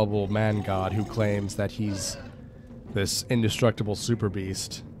infallible man god who claims that he's this indestructible super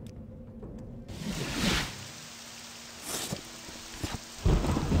beast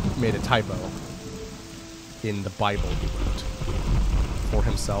made a typo in the Bible he wrote for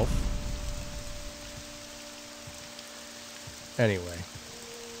himself. Anyway.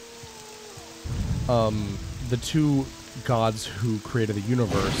 The 2 gods who created the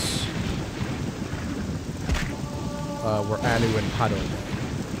universe were Anu and Padome.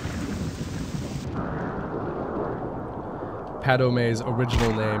 Padome's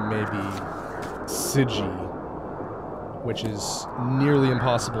original name may be Sigi, which is nearly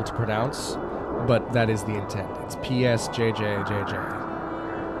impossible to pronounce, but that is the intent. It's PSJJJJ.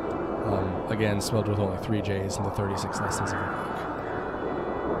 Again, spelled with only 3 J's in the 36 lessons of the book.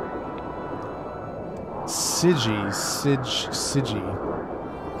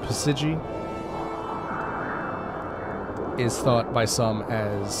 Sigi is thought by some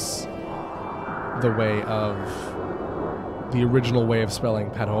as the way of the original way of spelling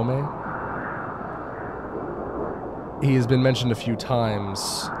Padome. He has been mentioned a few times,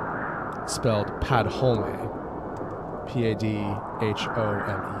 spelled Padhome, Padhome.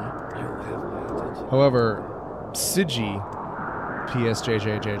 However, Sigi,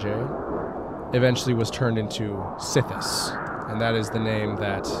 PSJJJJ, eventually was turned into Sithis, and that is the name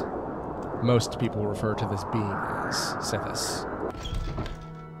that most people refer to this being as, Sithis.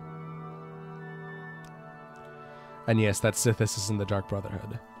 And yes, that Sithis is in the Dark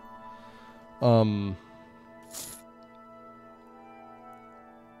Brotherhood.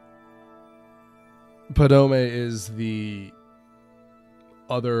 Padome is the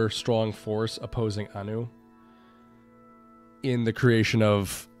other strong force opposing Anu in the creation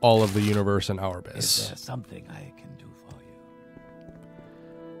of all of the universe and Arbus. Is there something I can do for you?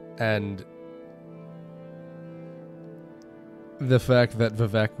 And the fact that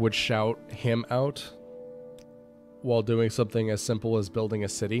Vivec would shout him out while doing something as simple as building a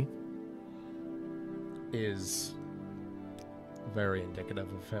city is very indicative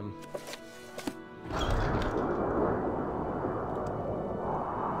of him.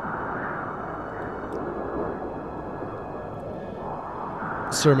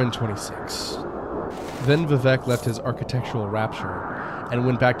 Sermon 26. Then Vivec left his architectural rapture and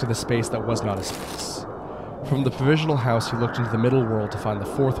went back to the space that was not a space. From the provisional house, he looked into the middle world to find the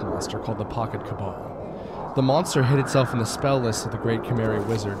 4th monster called the Pocket Cabal. The monster hid itself in the spell list of the great Chimeri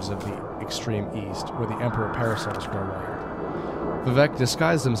wizards of the extreme east, where the Emperor Parasols grow wild. Vivec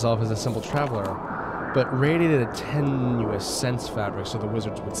disguised himself as a simple traveler, but radiated a tenuous sense fabric so the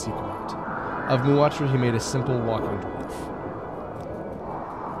wizards would seek him out. Of Muatri, he made a simple walking dwarf.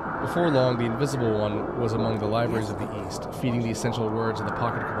 Before long, the Invisible One was among the libraries of the East, feeding the essential words of the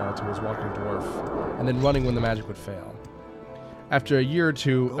Pocket Cabal to his walking dwarf, and then running when the magic would fail. After a year or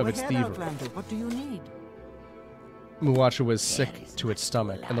two Go of its ahead, thievery, Outlander. What do you need? Muacha was sick to its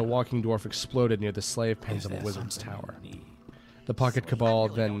stomach, and the walking dwarf exploded near the slave pens of a wizard's tower. The pocket cabal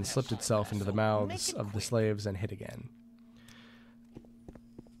then slipped itself into the mouths of the slaves and hid again.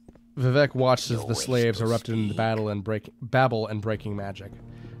 Vivec watched as the slaves erupted into babble and breaking magic.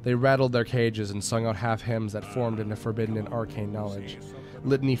 They rattled their cages and sung out half hymns that formed into forbidden and arcane knowledge.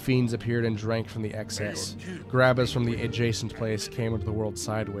 Litany fiends appeared and drank from the excess. Grabbers from the adjacent place came into the world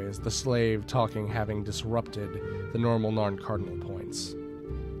sideways, the slave talking having disrupted the normal Narn cardinal points.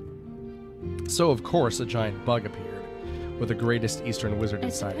 So, of course, a giant bug appeared, with the greatest eastern wizard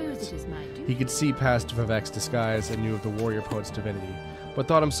inside of it. He could see past Vivec's disguise and knew of the warrior poet's divinity, but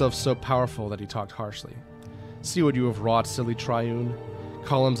thought himself so powerful that he talked harshly. See what you have wrought, silly Triune?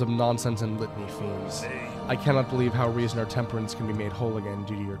 Columns of nonsense and litany fiends. I cannot believe how reason or temperance can be made whole again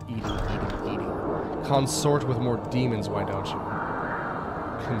due to your eating. Consort with more demons, why don't you?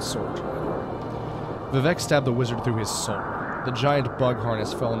 Consort. Vivec stabbed the wizard through his soul. The giant bug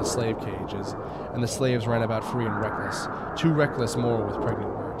harness fell in the slave cages, and the slaves ran about free and reckless, too reckless more with pregnant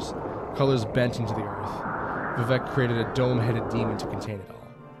words. Colors bent into the earth. Vivec created a dome-headed demon to contain it all.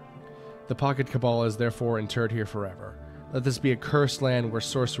 The pocket cabal is therefore interred here forever. Let this be a cursed land where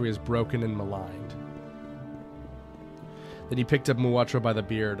sorcery is broken and maligned. Then he picked up Muacha by the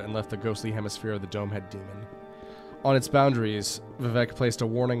beard and left the ghostly hemisphere of the dome-head demon. On its boundaries, Vivec placed a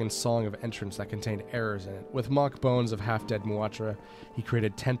warning and song of entrance that contained errors in it. With mock bones of half-dead Muacha, he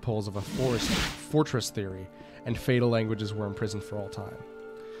created tent poles of a fortress theory, and fatal languages were imprisoned for all time.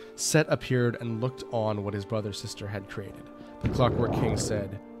 Set appeared and looked on what his brother-sister had created. The Clockwork King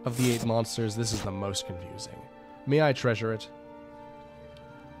said, "Of the 8 monsters, this is the most confusing. May I treasure it?"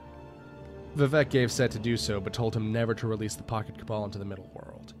 Vivec gave Set to do so, but told him never to release the pocket cabal into the middle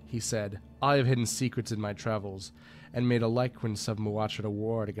world. He said, "I have hidden secrets in my travels, and made a likeness of Muacha to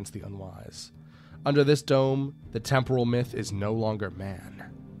ward against the unwise. Under this dome, the temporal myth is no longer man.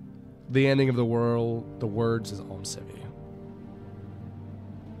 The ending of the world, the words is Om-Sivi."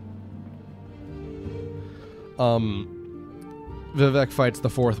 Vivec fights the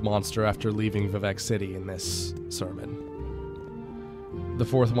 4th monster after leaving Vivec City in this sermon. The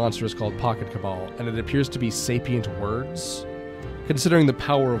 4th monster is called Pocket Cabal, and it appears to be sapient words. Considering the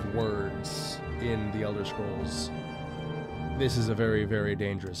power of words in the Elder Scrolls, this is a very, very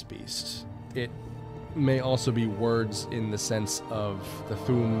dangerous beast. It may also be words in the sense of the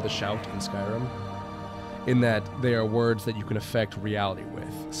Thum, the Shout in Skyrim, in that they are words that you can affect reality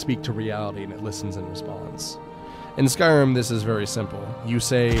with. Speak to reality and it listens and responds. In Skyrim, this is very simple. You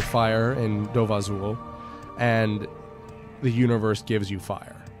say fire in Dovazul, and the universe gives you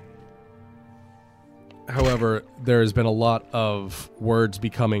fire. However, there has been a lot of words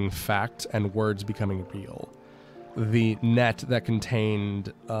becoming fact and words becoming real. The net that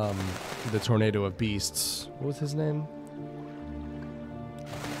contained the tornado of beasts, what was his name?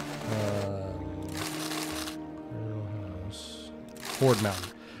 Horde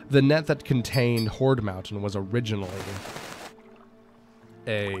Mountain. The net that contained Horde Mountain was originally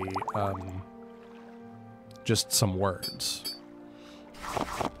a just some words.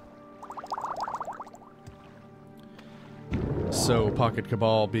 So Pocket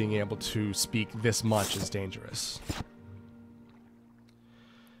Cabal being able to speak this much is dangerous.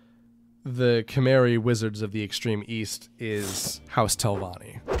 The Chimeri Wizards of the Extreme East is House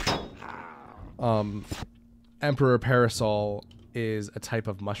Telvanni. Emperor Parasol is a type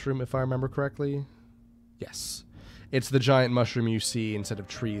of mushroom, if I remember correctly. Yes. It's the giant mushroom you see instead of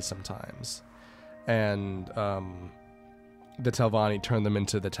trees sometimes. And the Telvanni turn them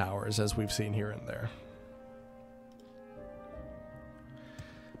into the towers, as we've seen here and there.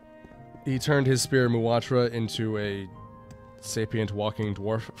 He turned his spear Muacha into a sapient walking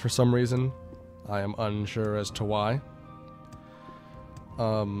dwarf for some reason. I am unsure as to why.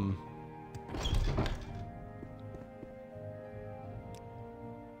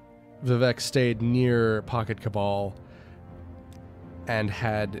 Vivec stayed near Pocket Cabal and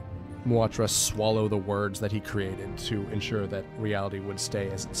had Muacha swallow the words that he created to ensure that reality would stay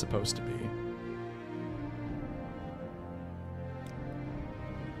as it's supposed to be.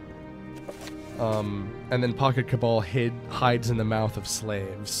 And then Pocket Cabal hides in the mouth of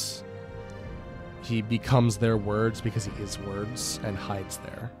slaves. He becomes their words because he is words and hides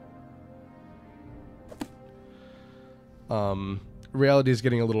there. Reality is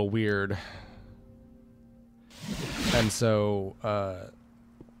getting a little weird. And so,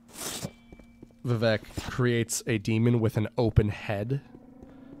 Vivec creates a demon with an open head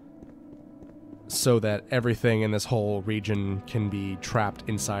so that everything in this whole region can be trapped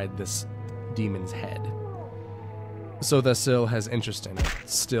inside this demon's head. So the Sil has interest in it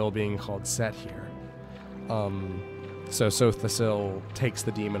still being called Set here. So Soth the Sil takes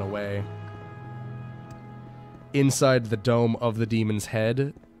the demon away. Inside the dome of the demon's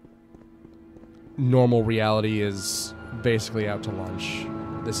head, normal reality is basically out to lunch.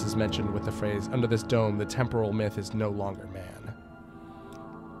 This is mentioned with the phrase, under this dome, the temporal myth is no longer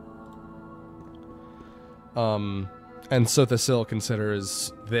man. And Soth the Sil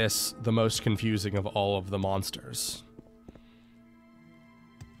considers this the most confusing of all of the monsters.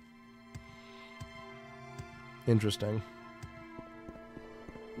 Interesting.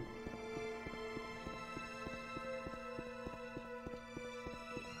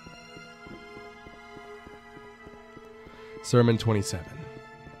 Sermon 27.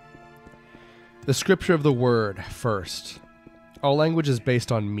 The scripture of the word, first. All language is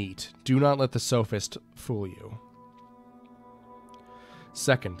based on meat. Do not let the sophist fool you.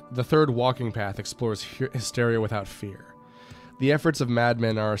 Second, the third walking path explores hysteria without fear. The efforts of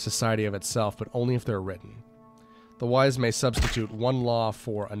madmen are a society of itself, but only if they're written. The wise may substitute one law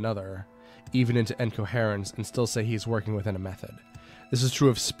for another, even into incoherence, and still say he's working within a method. This is true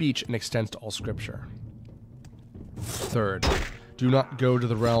of speech and extends to all scripture. Third, do not go to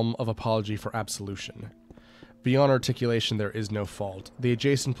the realm of apology for absolution. Beyond articulation there is no fault. The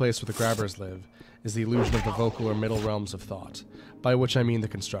adjacent place where the grabbers live is the illusion of the vocal or middle realms of thought, by which I mean the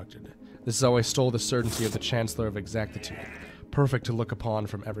constructed. This is how I stole the certainty of the Chancellor of Exactitude, perfect to look upon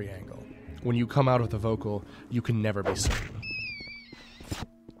from every angle. When you come out of the vocal, you can never be certain.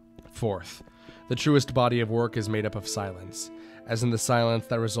 Fourth, the truest body of work is made up of silence, as in the silence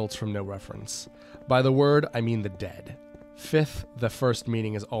that results from no reference. By the word, I mean the dead. Fifth, the first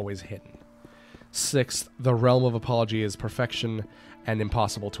meaning is always hidden. Sixth, the realm of apology is perfection and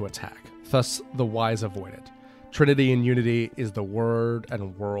impossible to attack. Thus, the wise avoid it. Trinity and unity is the word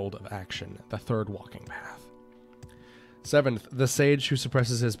and world of action, the third walking path. Seventh, the sage who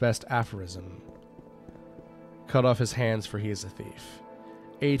suppresses his best aphorism. Cut off his hands, for he is a thief.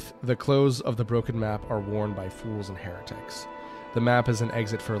 Eighth, the clothes of the broken map are worn by fools and heretics. The map is an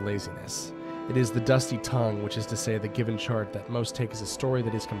exit for laziness. It is the dusty tongue, which is to say the given chart that most take as a story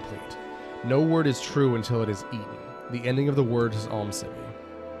that is complete. No word is true until it is eaten. The ending of the word is almsivy.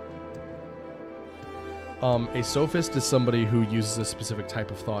 A sophist is somebody who uses a specific type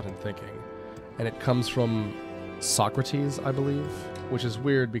of thought and thinking, and it comes from Socrates, I believe, which is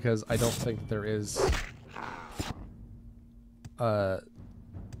weird because I don't think there is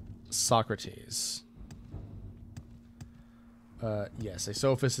Socrates. Yes, a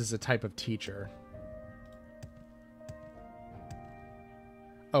sophist is a type of teacher.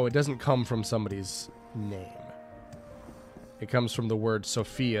 Oh, it doesn't come from somebody's name. It comes from the word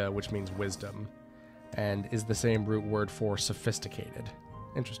Sophia, which means wisdom, and is the same root word for sophisticated.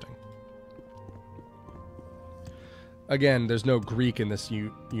 Interesting. Again, there's no Greek in this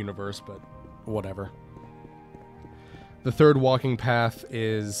universe, but whatever. The third walking path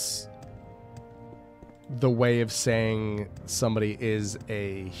is the way of saying somebody is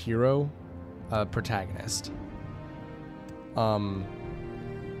a hero, a protagonist.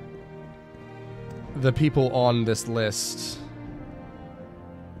 The people on this list,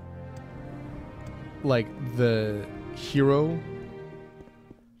 like the hero,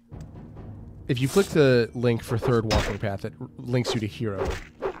 if you click the link for third walking path, it links you to hero,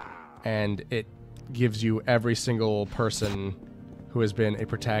 and it gives you every single person who has been a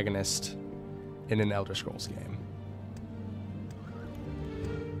protagonist in an Elder Scrolls game.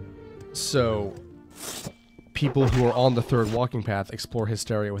 So, people who are on the third walking path explore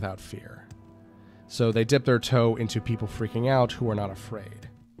hysteria without fear. So they dip their toe into people freaking out who are not afraid.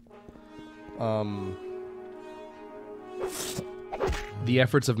 The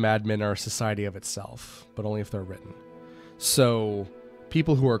efforts of madmen are a society of itself, but only if they're written. So,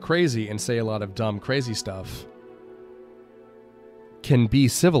 people who are crazy and say a lot of dumb, crazy stuff can be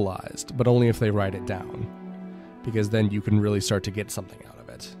civilized, but only if they write it down, because then you can really start to get something out of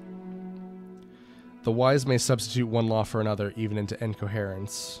it. The wise may substitute one law for another, even into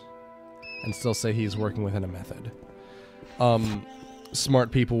incoherence, and still say he's working within a method.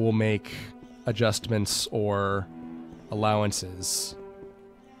 Smart people will make adjustments or allowances.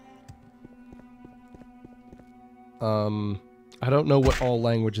 I don't know what all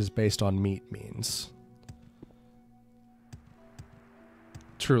language is based on meat means.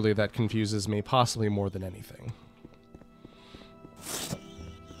 Truly, that confuses me, possibly more than anything.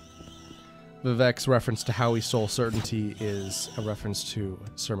 Vivec's reference to how he stole certainty is a reference to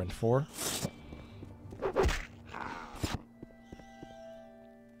Sermon 4.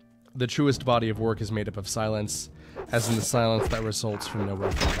 The truest body of work is made up of silence, as in the silence that results from no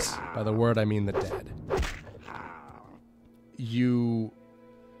reference. By the word, I mean the dead. you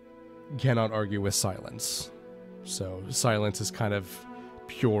cannot argue with silence. So silence is kind of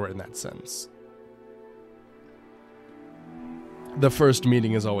pure in that sense. The first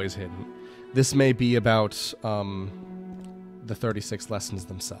meaning is always hidden. This may be about the 36 lessons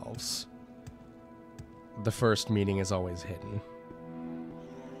themselves. The first meaning is always hidden.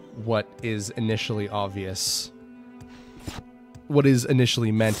 What is initially obvious, what is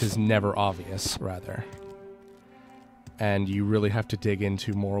initially meant is never obvious, rather. And you really have to dig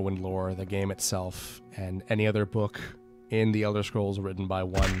into Morrowind lore, the game itself, and any other book in the Elder Scrolls written by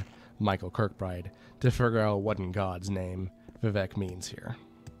one Michael Kirkbride to figure out what in God's name Vivec means here.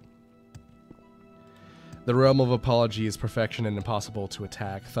 The realm of apology is perfection and impossible to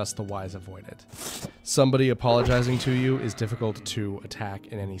attack, thus the wise avoid it. Somebody apologizing to you is difficult to attack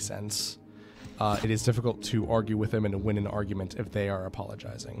in any sense. It is difficult to argue with them and win an argument if they are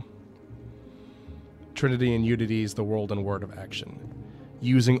apologizing. Trinity and Unity is the world and word of action.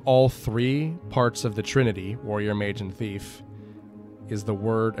 Using all three parts of the Trinity, warrior, mage, and thief, is the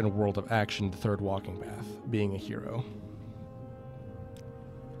word and world of action, the third walking path, being a hero.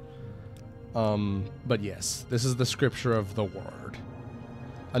 But yes, this is the scripture of the word.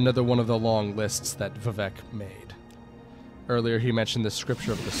 Another one of the long lists that Vivec made. Earlier he mentioned the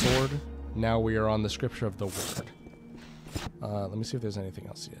scripture of the sword. Now we are on the scripture of the word. Let me see if there's anything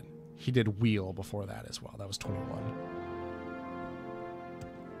else yet. He did wheel before that as well. That was 21.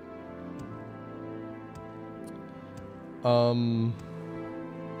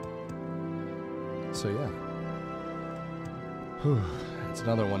 So yeah. Whew, that's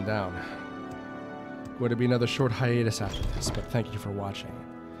another one down. Going to be another short hiatus after this, but thank you for watching.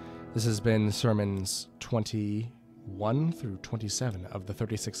 This has been sermons 21 through 27 of the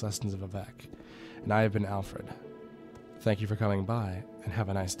 36 Lessons of Vivec, and I have been Alfred. Thank you for coming by, and have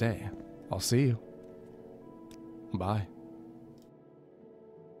a nice day. I'll see you. Bye.